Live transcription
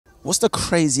What's the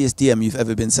craziest DM you've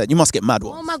ever been sent? You must get mad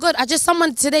one. Oh my God,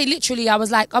 someone today, literally, I was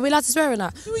like, are we allowed to swear or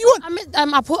not? What you want?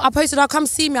 I posted, I'll come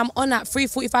see me, I'm on at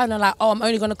 3:45 and I'm like, oh, I'm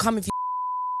only going to come if you...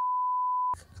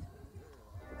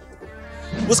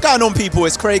 What's going on, people?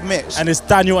 It's Craig Mitch. And it's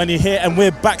Daniel Nti here, and we're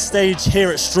backstage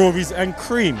here at Strawberries and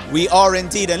Cream. We are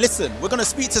indeed. And listen, we're going to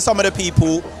speak to some of the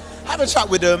people, have a chat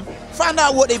with them, find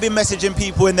out what they've been messaging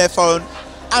people in their phone,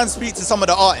 and speak to some of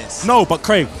the artists. No, but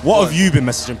Craig, what have you been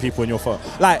messaging people in your phone?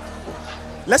 Like,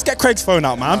 let's get Craig's phone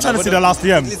out, man. I'm trying to see the last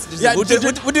DM. Yeah, we'll do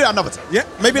that another time. Yeah?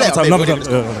 Maybe later.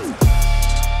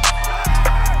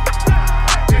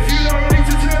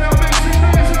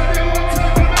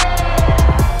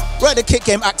 We're at the Kick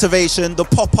Game activation, the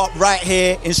pop-up right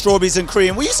here in Strawberries and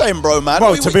Cream. What are you saying, bro, man?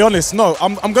 Bro, to be honest, no.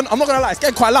 I'm not gonna lie, it's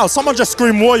getting quite loud. Someone just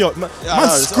scream Warrior. Man,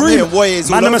 scream.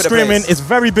 Man, I'm screaming. It's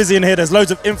very busy in here. There's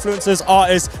loads of influencers,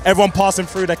 artists, everyone passing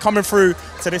through. They're coming through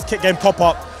to this Kick Game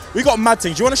pop-up. We got mad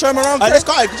things. Do you want to show them around? Let's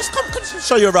go. Just come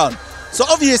show you around. So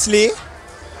obviously,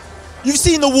 you've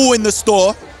seen the wall in the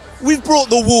store. We've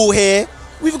brought the wall here.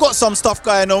 We've got some stuff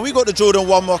going on. We've got the Jordan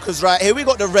 1 mockers right here. We've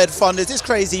got the red funders. It's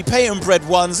crazy. Payton bread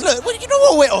ones. Look, you know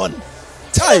what we're on.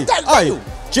 Hey,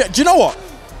 do you know what?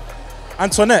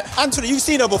 Antoinette, you've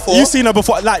seen her before. You've seen her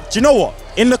before. Like, do you know what?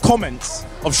 In the comments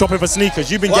of shopping for sneakers,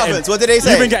 you've been getting... What did they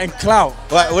say? You've been getting clout.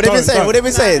 What have they been saying? What have they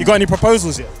been saying? You got any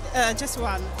proposals yet? Just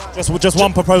one. Just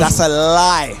one proposal? That's a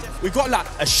lie. We've got like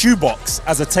a shoebox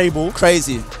as a table.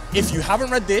 Crazy. If you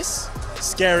haven't read this,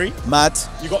 scary. Mad.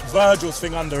 You got Virgil's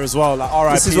thing under as well, like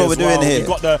RIP. This is what we're doing here.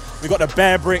 We got the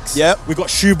bear bricks. Yep. We got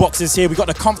shoe boxes here. We got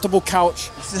the comfortable couch.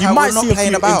 You might see a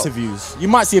few interviews. You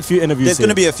might see a few interviews. There's going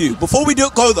to be a few. Before we go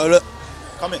though, look,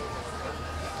 come in.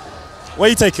 Where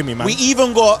are you taking me, man? We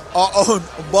even got our own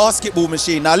basketball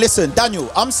machine. Now listen, Daniel,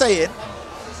 I'm saying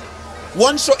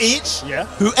one shot each. Yeah.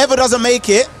 Whoever doesn't make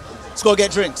it, let's go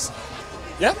get drinks.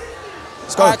 Yeah.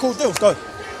 Let's go. All right, cool deal. Let's go.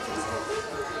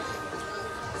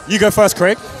 You go first,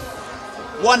 Craig.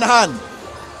 One hand.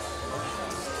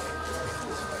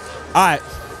 All right.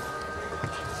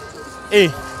 E.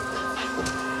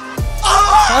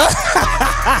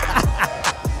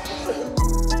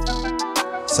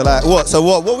 So like what? So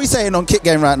what are we saying on Kick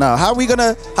Game right now? How are we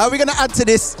gonna add to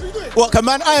this? What, come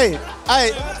on? Hey,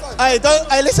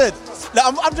 listen.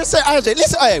 I'm just saying, AJ,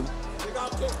 listen,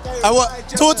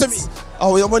 talk to me.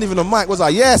 Oh, I wasn't even on mic, was I?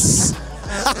 Yes.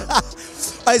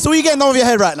 Hey, so what are you getting over your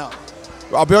head right now?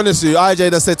 I'll be honest with you, IJ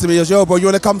just said to me, yo, bro, you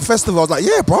want to come to the festival? I was like,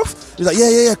 yeah, bruv. He's like,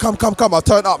 yeah, come. I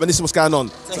turned up and this is what's going on.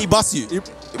 So he bust you?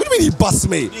 What do you mean he bust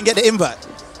me? You didn't get the invite?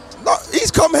 No,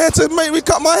 he's come here to make me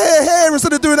cut my hair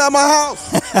instead of doing it at my house.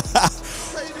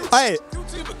 Hey,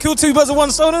 kill two birds with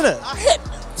one stone, innit? I hit.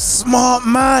 Smart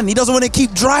man. He doesn't want to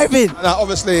keep driving.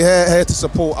 Obviously, here to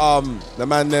support the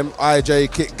man them,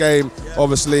 IJ, Kick Game,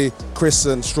 obviously, Chris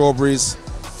and Strawberries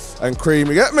and Cream,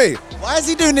 you get me? Why is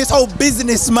he doing this whole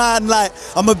businessman? Like,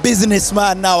 I'm a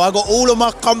businessman now. I got all of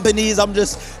my companies. I'm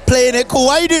just playing it cool.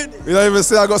 Why you doing? You don't even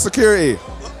see I got security.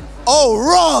 Oh,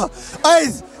 raw.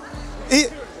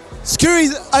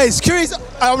 Security's,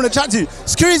 I'm gonna chat to you.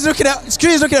 Security's looking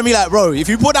at me like, bro, if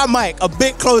you put that mic a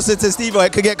bit closer to Steve,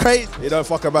 it could get crazy. You don't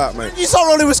fuck about, mate. You start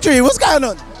rolling with Security. What's going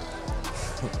on?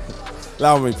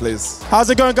 Allow me, please. How's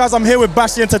it going, guys? I'm here with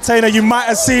Bash the Entertainer. You might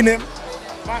have seen him.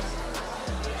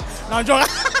 No, I'm joking.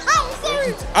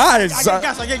 Sorry. I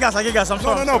get gas. I'm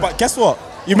sorry. No, but guess what?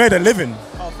 You made a living.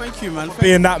 Oh, thank you, man.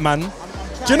 Being that man.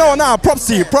 Do you know what now? Props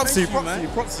to you.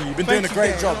 You've been doing a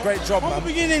great job, man. From the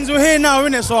beginnings, we're here now,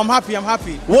 innit? So I'm happy.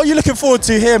 What are you looking forward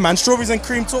to here, man? Strawberries and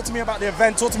Cream, talk to me about the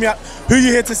event. Talk to me about who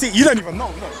you're here to see. You don't even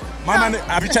know. My man,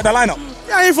 have you checked the lineup?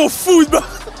 Yeah, I ain't for food, bro.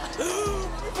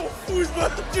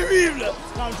 What do you mean, bro?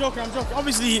 No, I'm joking.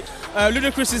 Obviously,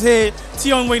 Ludacris is here,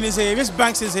 Tion Wayne is here, Miss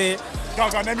Banks is here. Go,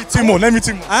 name me two more.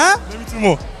 Huh? Name me two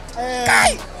more.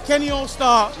 Kenny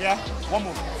All-Star. Yeah, one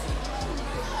more.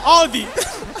 Aldi.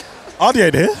 Aldi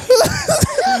ain't here.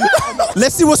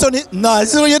 Let's see what's on it. Nah,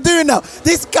 this is what you're doing now.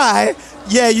 This guy,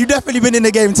 yeah, you definitely been in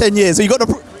the game 10 years. So you got the...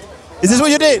 Is this what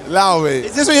you're doing? Allow me.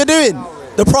 Is this what you're doing?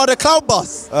 The Prada Cloud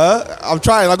Bus? I'm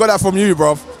trying. I got that from you,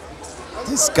 bruv.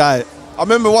 This guy. I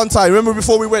remember one time,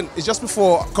 before we went, it's just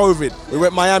before COVID, we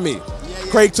went Miami. Yeah.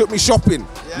 Craig took me shopping,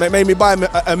 made me buy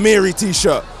a Mary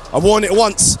t-shirt. I've worn it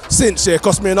once since, yeah,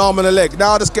 cost me an arm and a leg.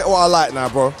 Now I just get what I like now,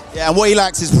 bro. Yeah, and what he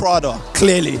likes is Prada,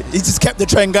 clearly. He just kept the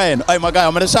trend going. Oh my God,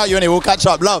 I'm gonna shout you anyway, we'll catch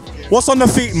up, love. What's on the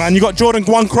feet, man? You got Jordan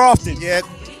 1 crafted. Yeah,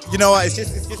 you know what, it's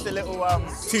just a little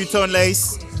two-tone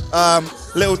lace,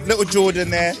 little Jordan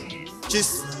there,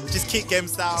 just Kick Game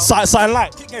style. Something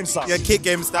like Kick Game style? Yeah, Kick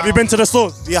Game style. Have you been to the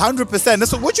stores? Yeah, 100%.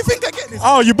 That's what do you think I get this?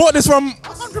 Oh, you bought this from?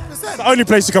 100%. The only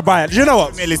place you could buy it. Do you know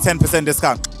what? Nearly 10%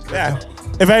 discount. Yeah.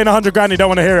 If it ain't 100 grand, you don't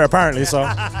want to hear it, apparently. So,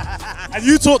 and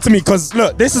you talk to me, because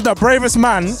look, this is the bravest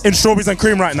man in Strawberries and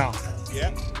Cream right now.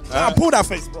 Yeah. Pull that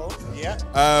face, bro. Yeah.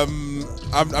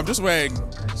 I'm just wearing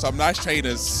some nice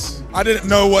trainers. I didn't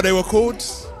know what they were called,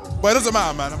 but it doesn't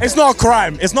matter, man. It's not a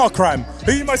crime. It's not a crime.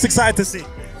 Who are you most excited to see?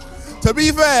 To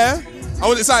be fair, I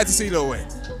was excited to see Lil Wayne.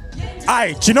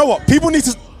 Aye, do you know what? People need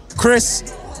to... Chris,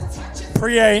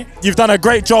 Priye, you've done a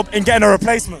great job in getting a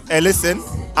replacement. Hey, listen,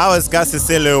 I was gassed to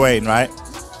see Lil Wayne, right?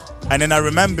 And then I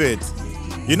remembered,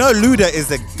 you know Luda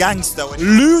is a gangster.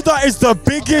 Luda is the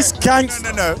biggest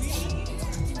gangster. No.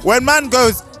 When man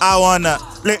goes, I wanna,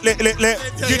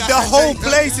 the whole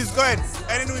place is going.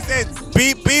 And then we say,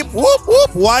 beep, beep, whoop,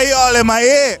 whoop, why you all in my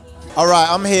ear? All right,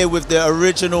 I'm here with the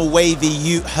original wavy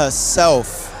Ute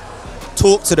herself.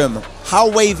 Talk to them. How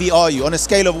wavy are you on a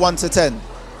scale of 1 to 10?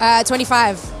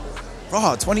 25.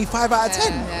 Bro, 25 out of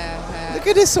 10. Yeah. Look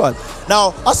at this one.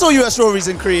 Now, I saw you at Strawberries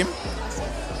and Cream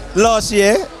last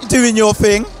year, doing your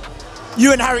thing.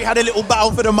 You and Harry had a little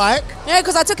battle for the mic. Yeah,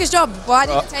 because I took his job, but I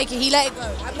didn't take it. He let it go.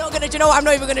 I'm not gonna. Do you know what? I'm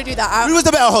not even gonna do that. Who was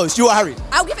the better host? You or Harry?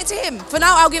 I'll give it to him. For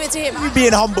now, I'll give it to him. You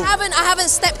being humble. I haven't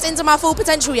stepped into my full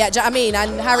potential yet. Do you know what I mean?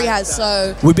 And Harry has.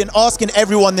 So we've been asking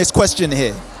everyone this question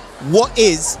here. What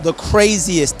is the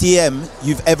craziest DM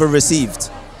you've ever received?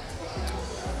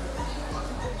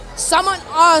 someone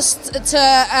asked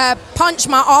to punch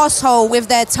my asshole with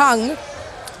their tongue.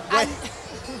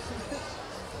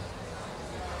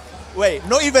 Wait,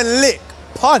 not even lick,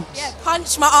 punch. Yeah,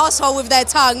 punch my asshole with their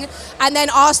tongue, and then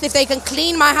asked if they can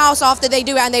clean my house after they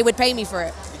do it, and they would pay me for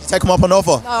it. Did you take them up on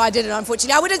offer? No, I didn't,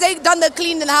 unfortunately. I would have done the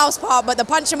cleaning the house part, but the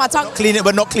punch in my tongue. Clean it,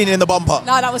 but not cleaning the bumper.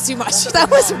 No, that was too much. That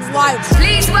was wild.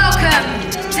 Please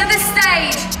welcome to the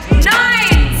stage,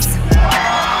 Nines.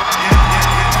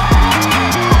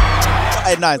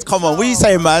 Hey, Nines, come on. What are you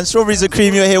saying, man? Strawberries and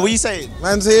Cream, you're here. What are you saying?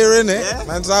 Man's here, innit? Yeah?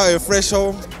 Man's out here, fresh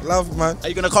home. Love, man. Are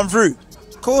you going to come through?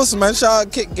 Of course, man. Shout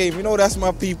out Kick Game. You know that's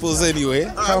my people's anyway.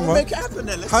 Right, come we'll on. make it happen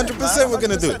then. 100% we're going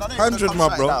to do it. 100,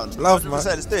 my bro. Love, man.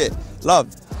 Let's do it.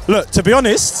 Love. Look, to be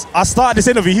honest, I started this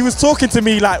interview. He was talking to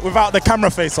me like without the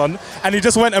camera face on, and he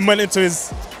just went into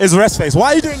his rest face. Why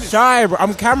are you doing this? Shy, bro.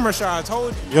 I'm camera shy. I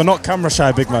told you. You're not camera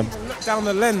shy, big man. Look down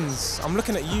the lens. I'm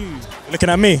looking at you. You're looking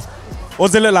at me. What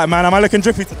does it look like, man? Am I looking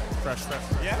drippy today? Fresh.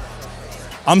 Yeah.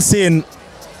 I'm seeing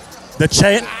the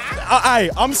chain.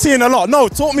 I'm seeing a lot. No,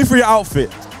 talk me through your outfit.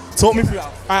 Talk me through your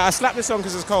outfit. I slapped this on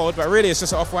because it's cold, but really it's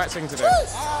just an off-white thing today.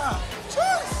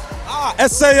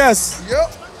 SAS.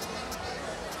 Yep.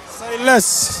 Say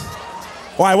less.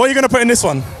 Why? What are you going to put in this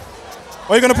one?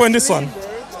 What are you going to put in this one?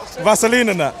 Vaseline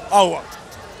in that. Oh, what?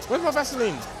 Where's my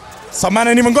Vaseline? Some man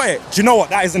ain't even got it. Do you know what?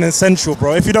 That is an essential,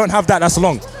 bro. If you don't have that, that's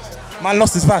long. Man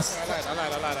lost his fast. I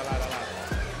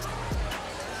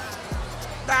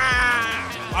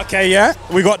lied. Okay, yeah.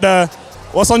 We got the...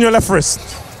 What's on your left wrist?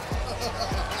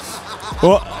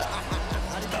 What?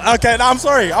 Okay, no, I'm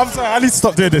sorry. I need to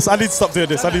stop doing this.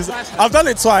 I've done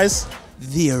it twice.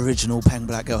 The original Peng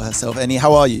Black girl herself. Annie,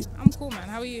 how are you? I'm cool, man.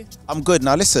 How are you? I'm good.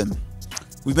 Now listen,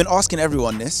 we've been asking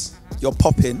everyone this. You're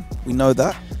popping. We know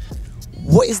that.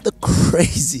 What is the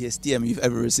craziest DM you've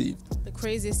ever received? The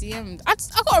craziest DM? I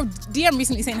got a DM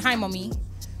recently saying, hi, mommy.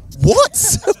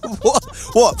 What?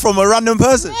 What? From a random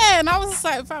person? Yeah, and I was just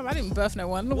like, fam, I didn't birth no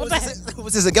one. What the heck?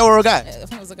 Was this a girl or a guy? I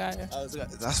think it was a guy. Yeah. Oh, it was a guy.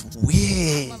 That's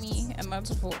weird. Mommy, and I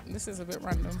just thought, this is a bit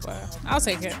random, but I'll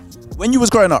take it. When you was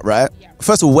growing up, right? Yeah.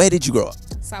 First of all, where did you grow up?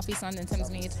 South East London,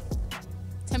 Thamesmead.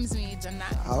 Thamesmead and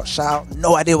that. Shout out.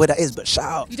 No idea where that is, but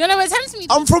shout out. You don't know where Thamesmead is?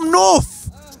 I'm from North.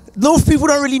 North people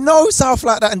don't really know South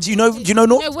like that. And do you know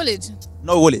North? No, Woolwich.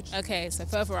 No, Woolwich. Okay, so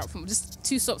further up from, just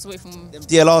 2 stops away from... Them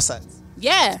DLR sites.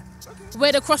 Yeah.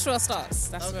 Where the crossroad starts.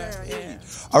 That's where, yeah.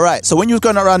 All right, so when you was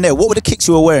going around there, what were the kicks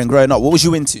you were wearing growing up? What was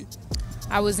you into?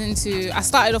 I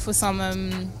started off with some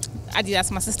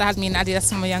Adidas. My sister had me in Adidas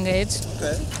from a younger age.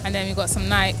 Okay. And then we got some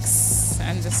Nikes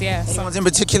and just, yeah. Any ones in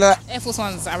particular? Air Force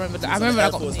Ones, I remember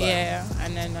I got, yeah.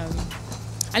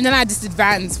 And then I just did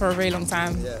Vans for a very long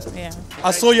time. Yeah.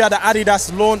 I saw you at the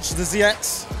Adidas launch, the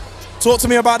ZX. Talk to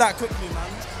me about that quickly, man.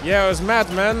 Yeah, it was mad,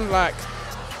 man. Like,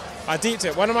 I deeped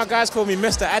it. One of my guys called me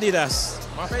Mr. Adidas.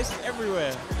 My face is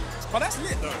everywhere. But that's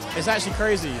lit, though. It's actually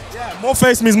crazy. Yeah, more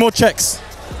face means more checks.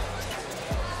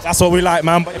 That's what we like,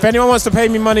 man. If anyone wants to pay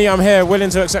me money, I'm here, willing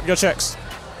to accept your checks.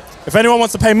 If anyone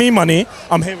wants to pay me money,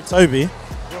 I'm here with Toby.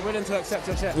 You're willing to accept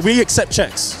your checks? We accept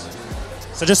checks.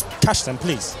 So just cash them,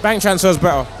 please. Bank transfer's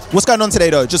better. What's going on today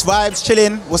though? Just vibes,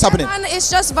 chilling. What's happening? Man, it's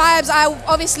just vibes.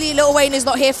 Obviously Lil Wayne is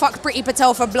not here. Fuck Pretty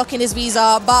Patel for blocking his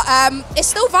visa, but it's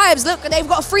still vibes. Look, they've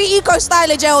got free eco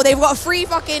styler gel. They've got free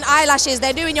fucking eyelashes.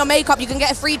 They're doing your makeup. You can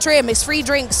get a free trim. It's free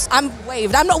drinks. I'm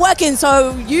waved. I'm not working,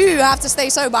 so you have to stay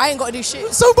sober. I ain't got to do shit.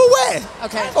 Sober where?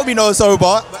 Okay. Probably no sober,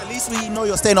 but at least we know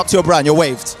you're staying up to your brand. You're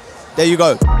waved. There you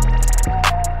go.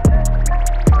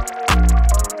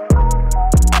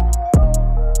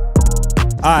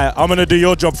 Alright, I'm gonna do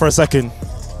your job for a second.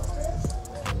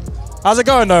 How's it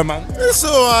going though, man? It's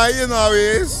alright, you know how it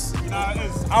is.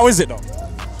 How is it though?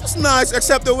 It's nice,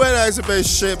 except the weather is a bit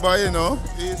shit, but you know.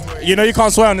 You know you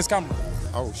can't swear on this camera.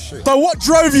 Oh shit. So what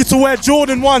drove you to wear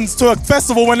Jordan 1s to a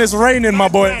festival when it's raining, my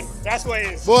boy? That's what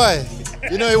it is. Boy,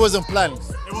 you know it wasn't planned.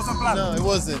 It wasn't planned? No, it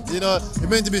wasn't. You know, it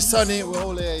meant to be sunny, we're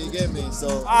all here, you get me?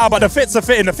 So. But the fits are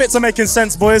fitting. The fits are making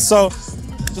sense, boys. So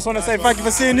just want to say thank you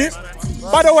for seeing you.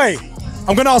 By the way,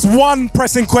 I'm going to ask one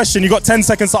pressing question. You got 10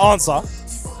 seconds to answer.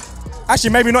 Actually,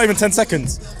 maybe not even 10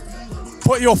 seconds.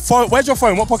 Put your phone. Where's your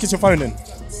phone? What pocket's your phone in?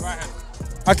 Right hand.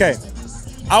 Okay.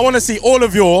 I want to see all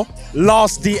of your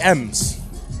last DMs.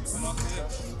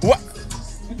 What?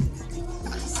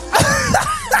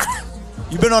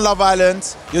 You've been on Love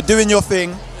Island. You're doing your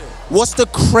thing. What's the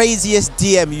craziest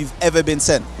DM you've ever been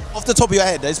sent? Off the top of your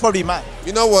head, it's probably mine.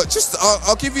 You know what? Just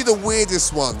I'll give you the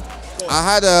weirdest one. I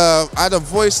had a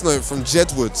voice note from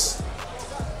Jedwoods.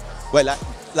 Wait,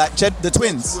 like Jed, the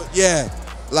twins? Yeah,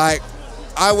 like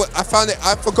I found it.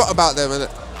 I forgot about them, and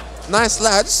nice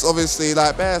lads, obviously,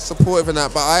 like they're supportive and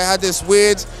that. But I had this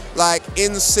weird, like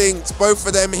instinct. Both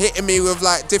of them hitting me with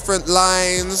like different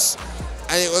lines,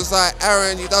 and it was like,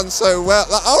 Aaron, you done so well.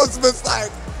 Like I was just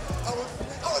like, I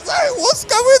was like, what's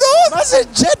going on? I said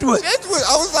Jedwood. Jedwood.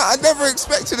 I was like, I never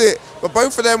expected it. But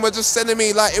both of them were just sending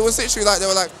me like, it was literally like they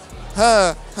were like,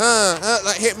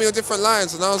 like hit me with different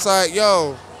lines, and I was like,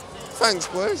 yo, thanks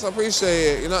boys, I appreciate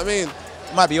it, you know what I mean?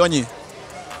 Might be on you.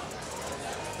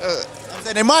 I'm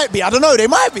saying they might be, I don't know, they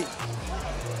might be.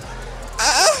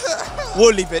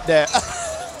 We'll leave it there.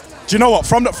 Do you know what?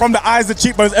 From the eyes, the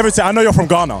cheekbones, everything, I know you're from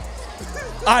Ghana.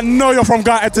 I know you're from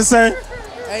Ghana to say.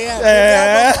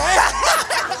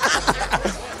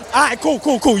 Alright,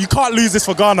 cool. You can't lose this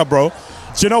for Ghana, bro.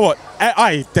 Do you know what?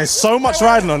 There's so much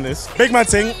riding on this. Big man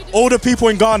thing, all the people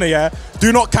in Ghana, yeah,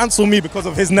 do not cancel me because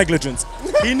of his negligence.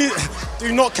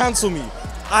 Do not cancel me.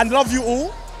 I love you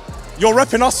all. You're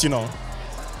repping us, you know.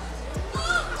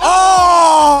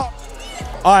 Oh!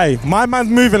 My man's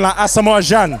moving like Asamoah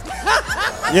Gyan.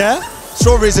 Yeah?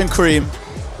 Strawberries and Cream,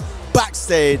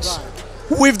 backstage,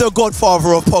 with the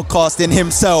godfather of podcasting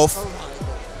himself,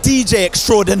 DJ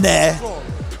extraordinaire,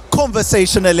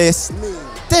 conversationalist.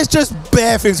 There's just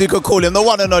bare things we could call him. The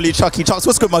one and only Chucky Chucks.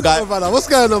 What's good, my guy? What's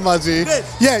going on, my G?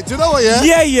 Yeah, do you know what,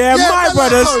 Yeah, my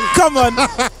brothers. Come on.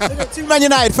 2 Man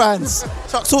United fans.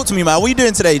 Chucks, talk to me, man. What are you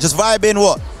doing today? Just vibing,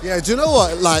 what? Yeah, do you know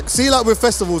what? Like, see, like with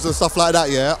festivals and stuff like that,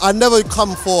 yeah, I never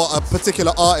come for a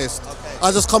particular artist. Okay.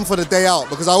 I just come for the day out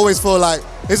because I always feel like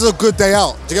this is a good day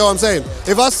out. Do you get what I'm saying?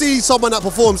 If I see someone that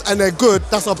performs and they're good,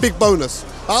 that's a big bonus.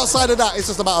 Outside of that, it's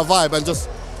just about a vibe and just,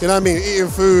 you know what I mean, eating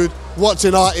food,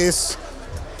 watching artists.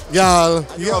 Yeah,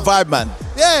 you're a vibe man.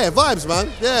 Yeah, vibes, man.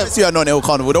 Yeah. See, I'm not Neil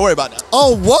Carnival. Don't worry about that.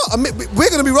 Oh, what? I mean, we're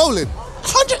gonna be rolling.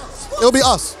 100. It'll be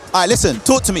us. All right, listen.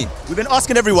 Talk to me. We've been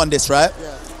asking everyone this, right?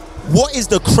 Yeah. What is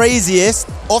the craziest,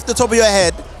 off the top of your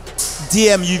head,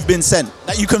 DM you've been sent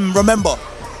that you can remember?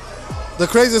 The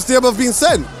craziest DM I've been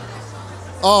sent.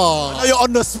 Oh. I know you're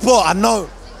on the spot. I know.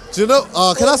 Do you know?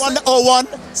 Can I say one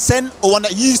sent or one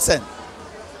that you sent?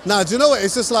 Nah. Do you know what?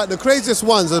 It's just like the craziest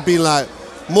ones have been like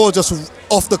more just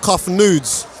off the cuff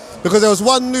nudes, because there was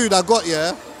one nude I got,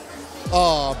 yeah.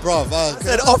 Oh, bruv. I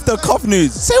said off the cuff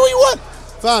nudes. Say what you want,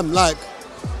 fam. Like,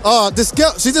 this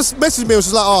girl, she just messaged me.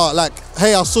 She's like, like,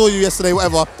 hey, I saw you yesterday,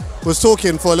 whatever. Was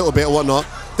talking for a little bit or whatnot.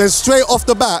 Then straight off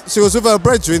the bat, she was with her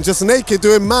brethren, just naked,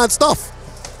 doing mad stuff.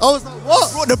 I was like,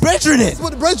 what? What the brethren in?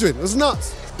 What the brethren? It was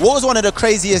nuts. What was one of the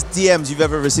craziest DMs you've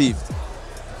ever received?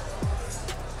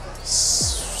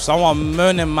 Someone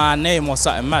moaning my name or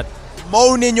something mad.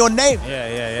 Moaning your name?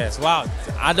 Yeah. It's wild.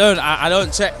 I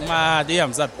don't check my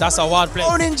DMs. That's a wild place.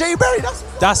 Moaning Jay Berry.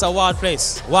 That's a wild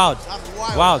place. Wild.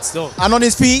 Wild still. And on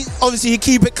his feet, obviously he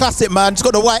keep it classic, man. Just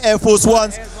got the white Air Force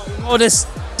Ones. Oh,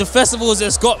 the festivals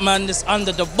it's got, man. This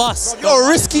under the bus. You're a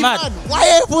risky man. Why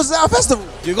Air Force at a festival?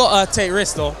 You gotta take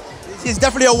risks though. He's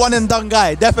definitely a one and done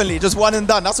guy. Definitely, just one and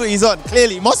done. That's what he's on.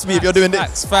 Clearly, must be if you're doing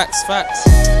this. Facts.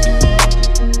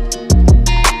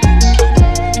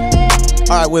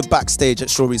 All right, we're backstage at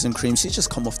Strawberries and Cream. She's just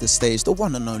come off the stage. The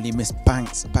one and only Miss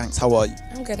Banks. Banks, how are you?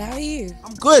 I'm good. How are you?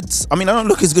 I'm good. I mean, I don't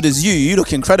look as good as you. You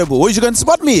look incredible. Was you going to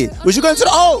spot me? Was you going to the...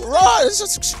 Oh, right. It's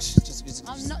just...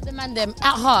 I'm not the man them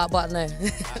at heart, but no.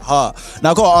 Heart.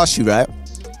 Now, I've got to ask you, right?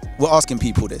 We're asking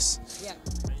people this. Yeah.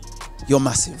 You're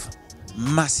massive.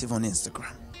 Massive on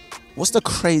Instagram. What's the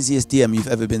craziest DM you've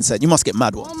ever been sent? You must get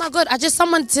mad one. Oh my God,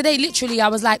 someone today, literally, I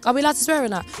was like, are we allowed to swear or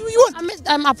not?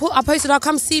 I posted, I'll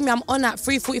come see me, I'm on at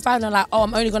 3:45 and I'm like, oh,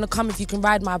 I'm only going to come if you can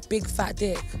ride my big fat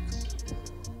dick.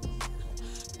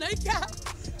 No cap.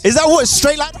 Is that what,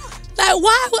 straight like that? Like,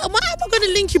 why am I going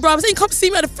to link you, bro? I'm saying come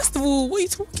see me at the festival. What are you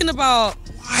talking about?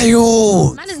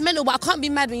 Wild. Man is mental, but I can't be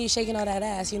mad when you're shaking all that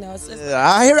ass, you know.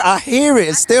 I hear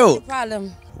it still. No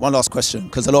problem. One last question,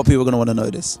 because a lot of people are going to want to know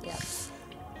this. Yeah.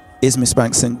 Is Miss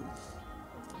Banks single?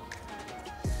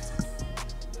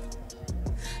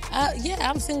 Yeah,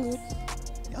 I'm single.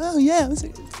 Oh yeah, I'm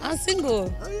single. I'm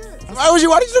single. Oh yeah.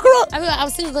 Why did you look her up? I'm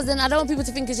single because then I don't want people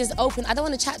to think it's just open. I don't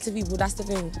want to chat to people, that's the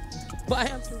thing. But I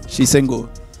am single. She's single.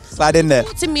 Slide in there.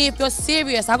 Talk to me if you're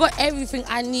serious. I got everything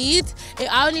I need.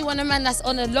 I only want a man that's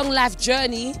on a long life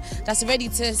journey, that's ready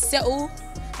to settle.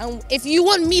 And if you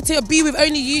want me to be with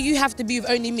only you, you have to be with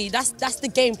only me. That's the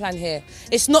game plan here.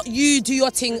 It's not you do your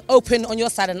thing open on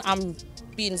your side and I'm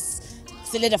being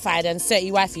solidified and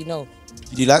 30 wifey, no.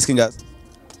 You do light skin guys?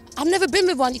 I've never been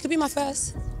with one. You could be my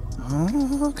first.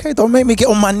 Oh, okay, don't make me get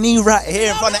on my knee right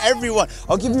here in front of everyone.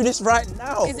 I'll give you this right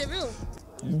now. Is it real?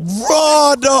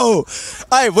 Bro, no.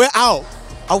 Hey, we're out.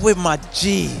 I'm with my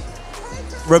G.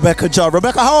 Rebecca Jar.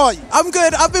 Rebecca, how are you? I'm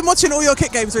good. I've been watching all your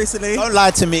kick games recently. Don't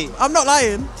lie to me. I'm not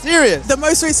lying. Serious? The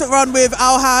most recent run with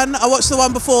Alhan. I watched the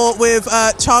one before with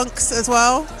Chunks as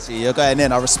well. See, you're going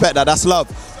in. I respect that. That's love.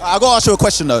 I got to ask you a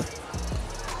question though.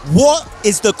 What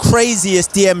is the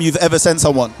craziest DM you've ever sent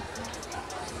someone?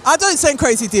 I don't send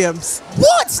crazy DMs.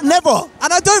 What? Never.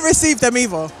 And I don't receive them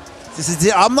either. This is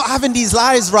it. I'm not having these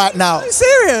lies right now. Are you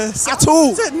serious? At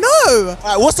all? No. All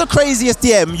right, what's the craziest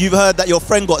DM you've heard that your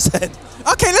friend got sent?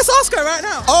 Okay, let's ask her right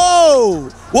now. Oh,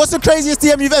 what's the craziest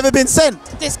DM you've ever been sent?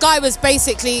 This guy was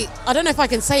basically, I don't know if I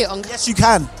can say it on. Yes, you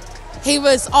can. He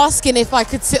was asking if I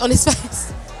could sit on his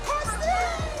face.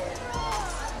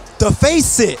 The face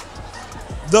sit.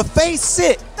 The face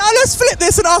sit. Now let's flip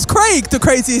this and ask Craig the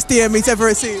craziest DM he's ever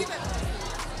received.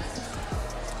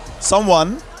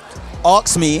 Someone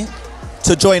asked me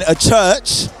to join a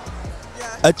church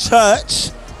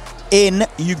in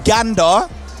Uganda,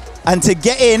 and to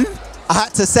get in, I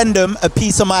had to send them a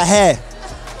piece of my hair.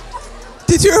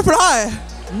 Did you reply?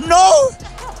 No.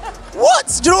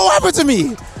 What? Do you know what happened to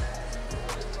me?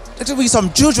 It should be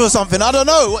some juju or something. I don't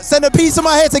know. Send a piece of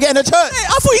my hair to get in a church. Hey,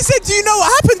 I thought you said, do you know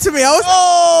what happened to me?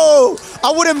 Oh,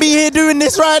 I wouldn't be here doing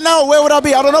this right now. Where would I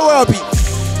be? I don't know where I'll be.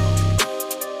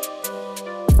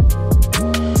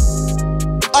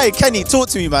 Hey, Kenny, talk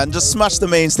to me, man. Just smash the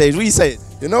main stage. What are you saying?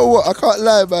 You know what? I can't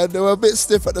lie, man. They were a bit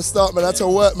stiff at the start, man. I had to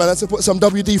work, man. I had to put some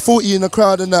WD-40 in the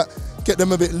crowd and that, get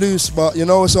them a bit loose. But, you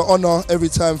know, it's an honour every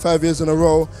time, 5 years in a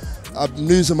row. I'm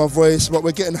losing my voice, but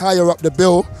we're getting higher up the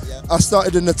bill. Yeah. I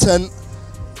started in the tent.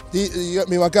 You get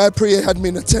me? My guy Priye had me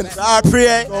in the tent.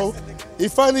 Priye. So he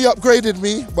finally upgraded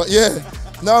me, but yeah.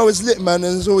 Now it's lit, man,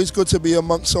 and it's always good to be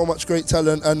amongst so much great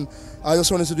talent. And I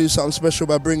just wanted to do something special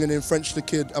by bringing in French the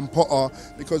Kid and Potter,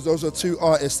 because those are two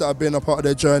artists that have been a part of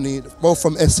their journey, both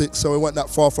from Essex, so we weren't that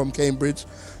far from Cambridge.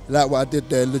 Like what I did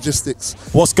there, logistics.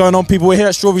 What's going on, people? We're here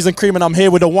at Strawberries and Cream, and I'm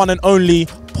here with the one and only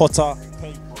Potter.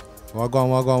 What's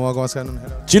going on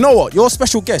here? Do you know what? You're a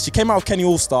special guest. You came out of Kenny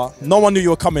All-Star. No one knew you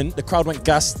were coming. The crowd went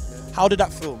gassed. How did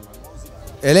that feel?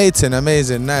 Elating,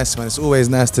 amazing, nice, man. It's always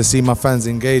nice to see my fans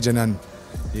engaging and,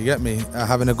 you get me,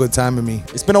 having a good time with me.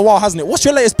 It's been a while, hasn't it? What's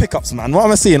your latest pickups, man? What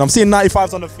am I seeing? I'm seeing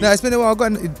 95s on the feet. No, it's been a while. I've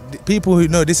got people who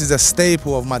know this is a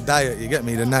staple of my diet, you get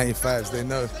me? The 95s, they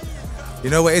know. You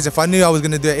know what it is? If I knew I was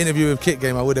going to do an interview with Kick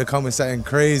Game, I would have come with something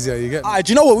crazier, you get me?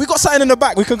 Do you know what? We got something in the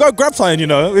back. We could go grab something, you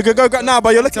know? We could go grab now,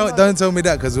 but you're looking... Don't tell me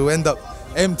that, because we'll end up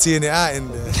emptying it out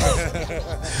in there.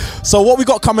 So what we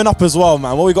got coming up as well,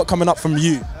 man? What we got coming up from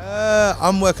you?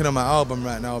 I'm working on my album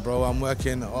right now, bro. I'm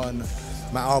working on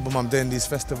my album. I'm doing these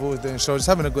festivals, doing shows, just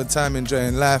having a good time,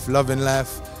 enjoying life, loving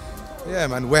life. Yeah,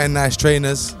 man, wearing nice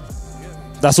trainers.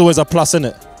 That's always a plus, isn't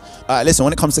it? Alright, listen,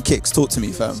 when it comes to kicks, talk to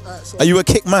me, fam. Are you a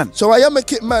kick man? So I am a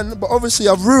kick man, but obviously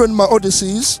I've ruined my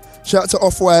Odysseys. Shout out to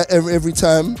Off-White every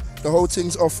time. The whole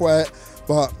thing's Off-White,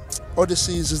 but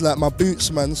Odysseys is like my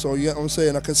boots, man, so you get what I'm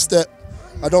saying? I can step,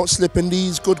 I don't slip in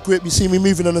these, good grip. You see me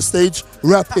moving on the stage,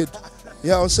 rapid.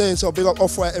 You know what I'm saying? So I big up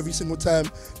Off-White every single time.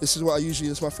 This is what I usually,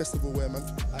 it's my festival wear, man.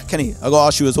 Kenny, I gotta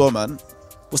ask you as well, man.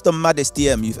 What's the maddest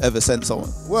DM you've ever sent someone?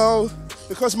 Well,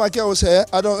 because my girl's here,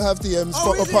 I don't have DMs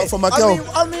apart from my girl.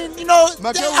 I mean, you know,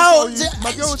 my girl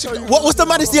will tell you. What's the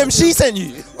maddest DM she sent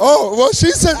you? Oh, well,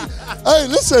 she sent. Hey,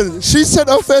 listen, she sent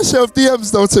her fair share of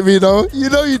DMs though to me, though. You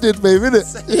know you did, babe,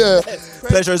 innit? Yeah.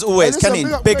 Pleasure as always, Kenny.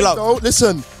 Big love. Though.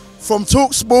 Listen, from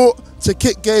TalkSport to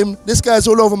Kick Game, this guy's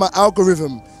all over my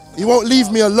algorithm. He won't leave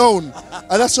me alone,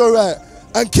 and that's all right.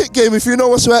 And Kick Game, if you know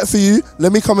what's right for you,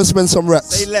 let me come and spend some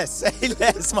racks. Say less,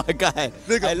 my guy.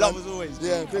 Big up, I love as always.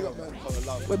 Yeah, big up, man.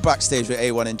 We're backstage with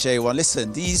A1 and J1.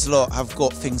 Listen, these lot have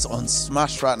got things on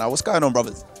smash right now. What's going on,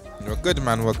 brothers? We're good,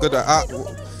 man. We're good.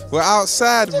 We're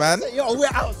outside, man. Yo, we're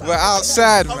outside. We're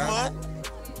outside, man.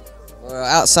 We're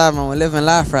outside, man. We're living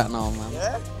life right now, man.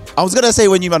 Yeah? I was gonna say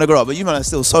when you man grow up, but you man are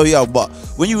still so young. But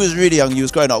when you was really young, you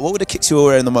was growing up. What were the kicks you were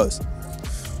wearing the most?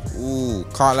 Ooh,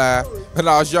 can't lie. When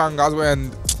I was young, I was wearing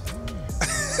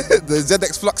the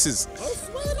ZX Fluxes.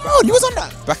 Oh, you was on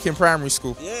that? Back in primary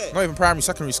school. Yeah. Not even primary,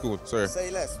 secondary school. Sorry. Say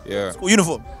less. Yeah. School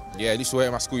uniform. Yeah, I used to wear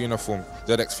my school uniform.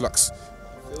 ZX Flux.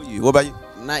 What about you?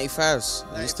 95s.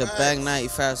 I used to bang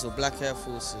 95s with black Air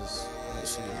Forces.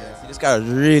 Yeah. This guy was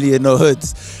really in the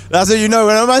hoods. That's what you know.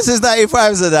 When a man says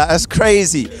 95s of that, that's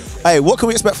crazy. Hey, what can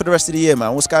we expect for the rest of the year,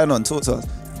 man? What's going on? Talk to us.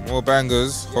 More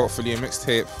bangers. Hopefully a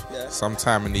mixtape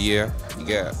sometime in the year. You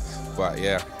get it. But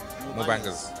yeah, more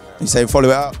bangers. You say follow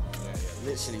it up?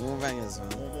 Literally, more bangers, man.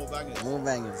 More bangers. More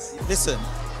bangers. Listen,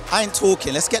 I ain't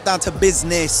talking. Let's get down to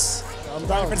business. I'm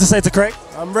down. To say to Craig?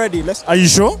 I'm ready. Are you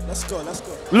sure? Let's go. Let's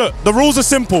go. Look, the rules are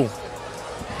simple.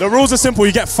 The rules are simple.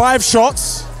 You get 5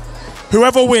 shots.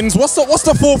 Whoever wins, what's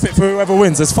the forfeit for whoever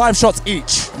wins? There's 5 shots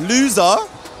each. Loser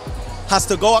has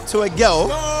to go up to a girl.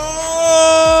 No!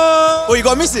 Oh, you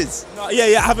got misses? No,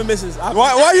 yeah, I haven't misses.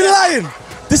 Why are you lying?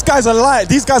 This guy's a liar.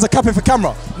 These guys are capping for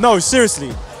camera. No,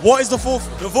 seriously. What is the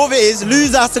forfeit? The forfeit is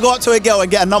loser has to go up to a girl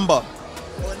and get a number.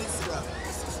 It's a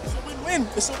win-win.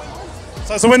 It's a win-win.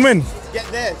 So it's a win-win. Get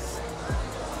theirs.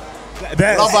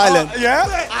 Theirs. Love Island. Yeah?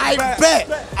 I bet.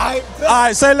 All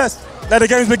right, say less. Let the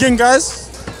games begin, guys.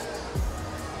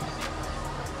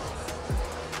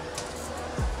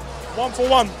 1 for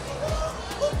 1.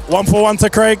 1 for 1 to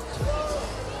Craig.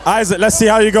 Isaac, let's see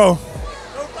how you go.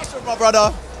 No pressure, my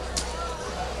brother.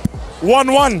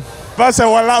 1-1. I say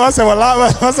wallahi. I say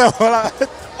wallahi.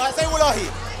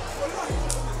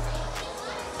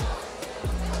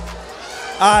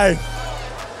 Aye.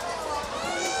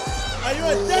 Are you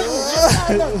a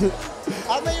devil?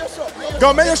 I'll make your shot.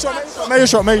 Go, make your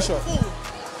shot.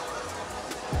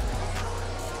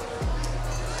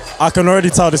 I can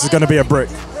already tell this is going to be a brick.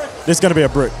 2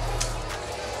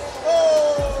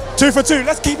 for 2.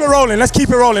 Let's keep it rolling.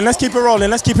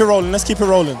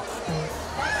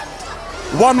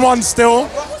 1-1 still.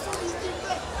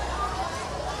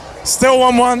 Still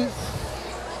 1-1.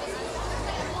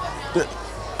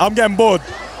 I'm getting bored.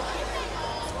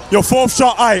 Your 4th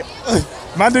shot,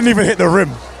 man didn't even hit the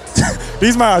rim.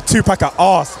 These men are 2-pack of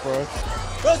arse, bro.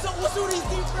 What's all these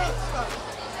deep breaths, man?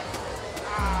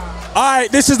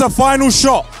 Alright, this is the final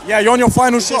shot. Yeah, you're on your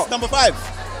final shot. Number 5.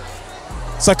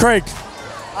 So Craig.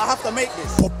 I have to make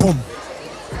this. Boom, boom,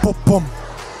 boom, boom,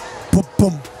 boom,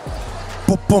 boom,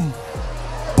 boom, boom,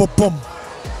 boom, boom,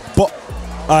 boom.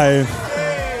 I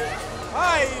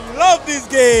love this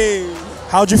game.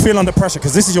 How do you feel under pressure?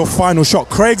 Because this is your final shot.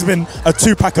 Craig's been a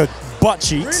 2-pack of butt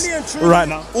cheeks Really and truly, right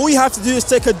now. All you have to do is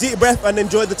take a deep breath and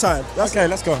enjoy the time. Okay,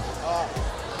 let's go.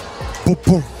 Boom,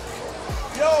 boom,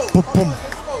 boom, boom,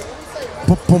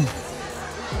 boom, boom,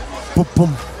 boom,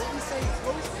 boom.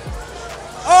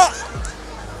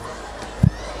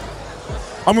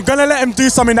 I'm gonna let him do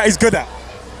something that he's good at.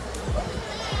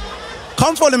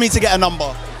 Come follow me to get a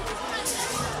number.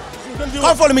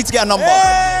 Come follow me to get a number.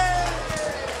 Hey.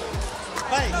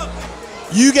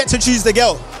 You get to choose the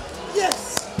girl.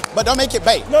 Yes. But don't make it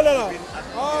bait. No.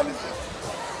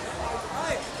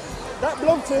 That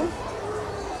blonde thing.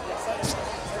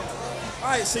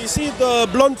 Alright, so you see the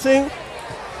blonde thing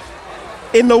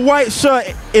in the white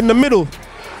shirt in the middle.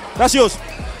 That's yours.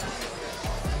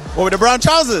 What with the brown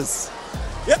trousers?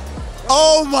 Yep.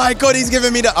 Oh my God, he's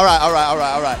giving me the. All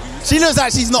right. She looks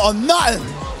like she's not on nothing.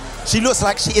 She looks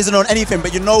like she isn't on anything,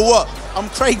 but you know what? I'm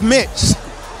Craig Mitch.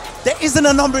 There isn't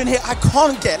a number in here I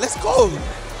can't get. Let's go.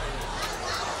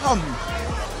 Come.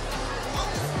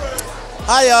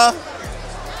 Hiya.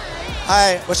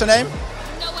 Hi, what's your name?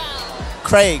 Noel.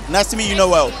 Craig, nice to meet you,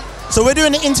 Noel. So we're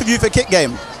doing an interview for Kick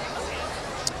Game.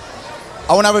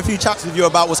 I want to have a few chats with you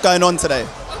about what's going on today.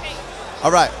 Okay.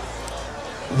 All right.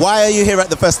 Why are you here at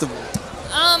the festival?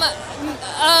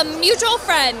 Mutual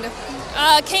friend.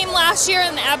 Came last year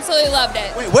and absolutely loved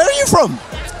it. Wait, where are you from?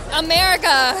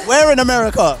 America. Where in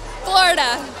America?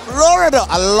 Florida. Florida.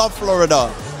 I love Florida.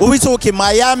 What are we talking?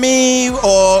 Miami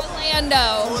or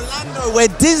Orlando. Orlando, where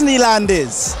Disneyland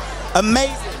is.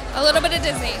 Amazing. A little bit of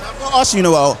Disney. I've got to ask you,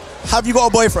 Noel, have you got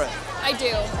a boyfriend? I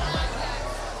do.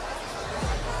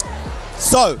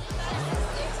 So,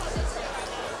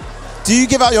 do you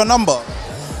give out your number?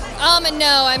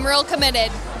 No, I'm real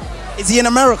committed. Is he in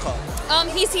America?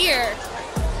 He's here.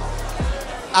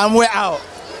 And we're out.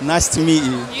 Nice to meet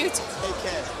you. You too.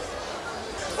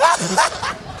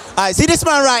 Alright, see this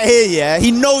man right here, yeah?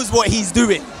 He knows what he's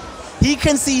doing. He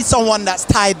can see someone that's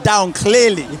tied down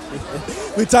clearly.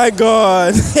 We thank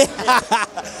God.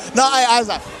 No,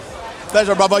 Isaac.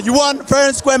 Pleasure, brother. You won, fair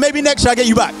and square. Maybe next year I'll get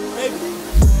you back. Maybe.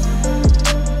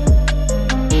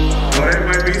 Well, there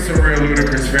might be some real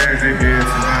ludicrous fans in here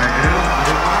tonight.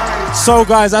 So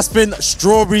guys, that's been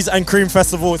Strawberries and Cream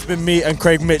Festival. It's been me and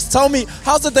Craig Mitch. Tell me,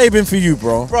 how's the day been for you,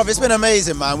 bro? Bro, it's been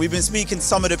amazing, man. We've been speaking to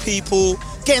some of the people,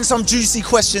 getting some juicy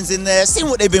questions in there, seeing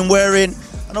what they've been wearing,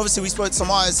 and obviously we spoke to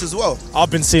some artists as well. I've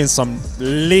been seeing some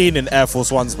leaning Air Force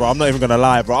Ones, bro. I'm not even gonna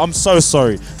lie, bro. I'm so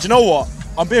sorry. Do you know what?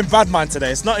 I'm being bad man today.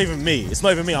 It's not even me. It's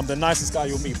not even me. I'm the nicest guy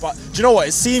you'll meet. But do you know what?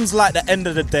 It seems like the end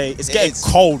of the day, it's getting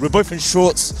cold. We're both in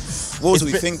shorts. What was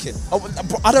we thinking?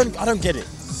 I don't get it.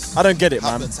 I don't get it,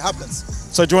 man. It happens.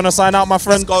 So do you want to sign out, my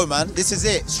friend? Let's go, man. This is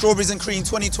it. Strawberries and Cream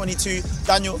 2022.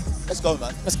 Daniel, let's go,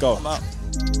 man. Let's go. I'm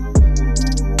out.